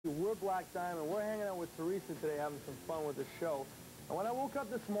We're Black Diamond. We're hanging out with Teresa today, having some fun with the show. And when I woke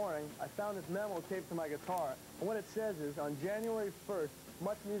up this morning, I found this memo taped to my guitar. And what it says is, on January 1st,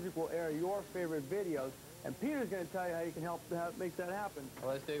 Much Music will air your favorite videos. And Peter's going to tell you how you can help make that happen.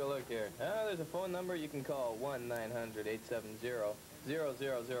 Well, let's take a look here. There's a phone number you can call,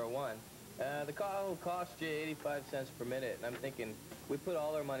 1-900-870-0001. The call will cost you 85 cents per minute, and I'm thinking we put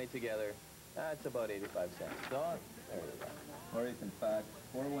all our money together, it's about 85 cents. So, there you go. Or you can fax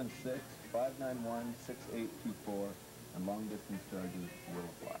 416-591-6824, and long-distance charges will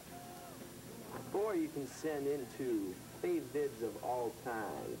apply. Or you can send into Fave Vids of All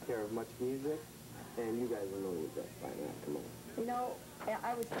Time, care of Much Music, and you guys will know the address by now. Come on. You know,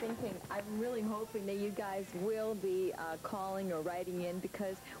 I was thinking, I'm really hoping that you guys will be calling or writing in,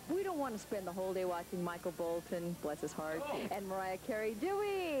 because we don't want to spend the whole day watching Michael Bolton, bless his heart, and Mariah Carey, do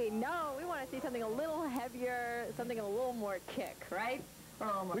we? No, we want to see something a little heavier, something a little more kick, right?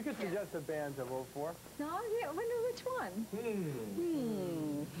 We could suggest a band to vote for. No, yeah, I wonder which one.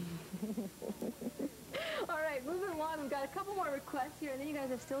 All right, moving along. We've got a couple more requests here, and then you guys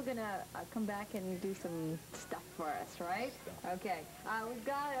are still going to come back and do some stuff for us, right? Okay. We've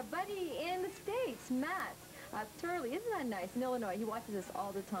got a buddy in the States, Matt Turley. Isn't that nice? In Illinois. He watches us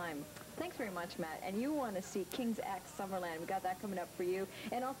all the time. Thanks very much, Matt. And you want to see King's X Summerland. We've got that coming up for you.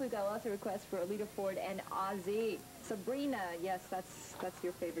 And also we've got lots of requests for Alita Ford and Ozzy. Sabrina, yes, that's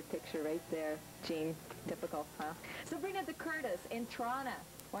your favorite picture right there, Gene. Typical, huh? Sabrina De Curtis in Toronto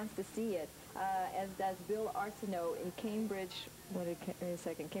wants to see it, as does Bill Arsenault in Cambridge. Wait a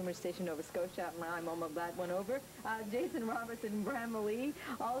second, Cambridge Station, Nova Scotia. I'm almost that one over. Jason Roberts in Bramalea.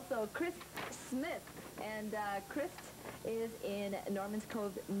 Also, Chris Smith. And Chris is in Norman's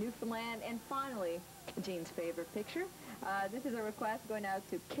Cove, Newfoundland. And finally, Gene's favorite picture. This is a request going out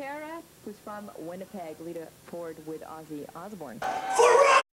to Kara, who's from Winnipeg. Alita Ford with Ozzy Osbourne.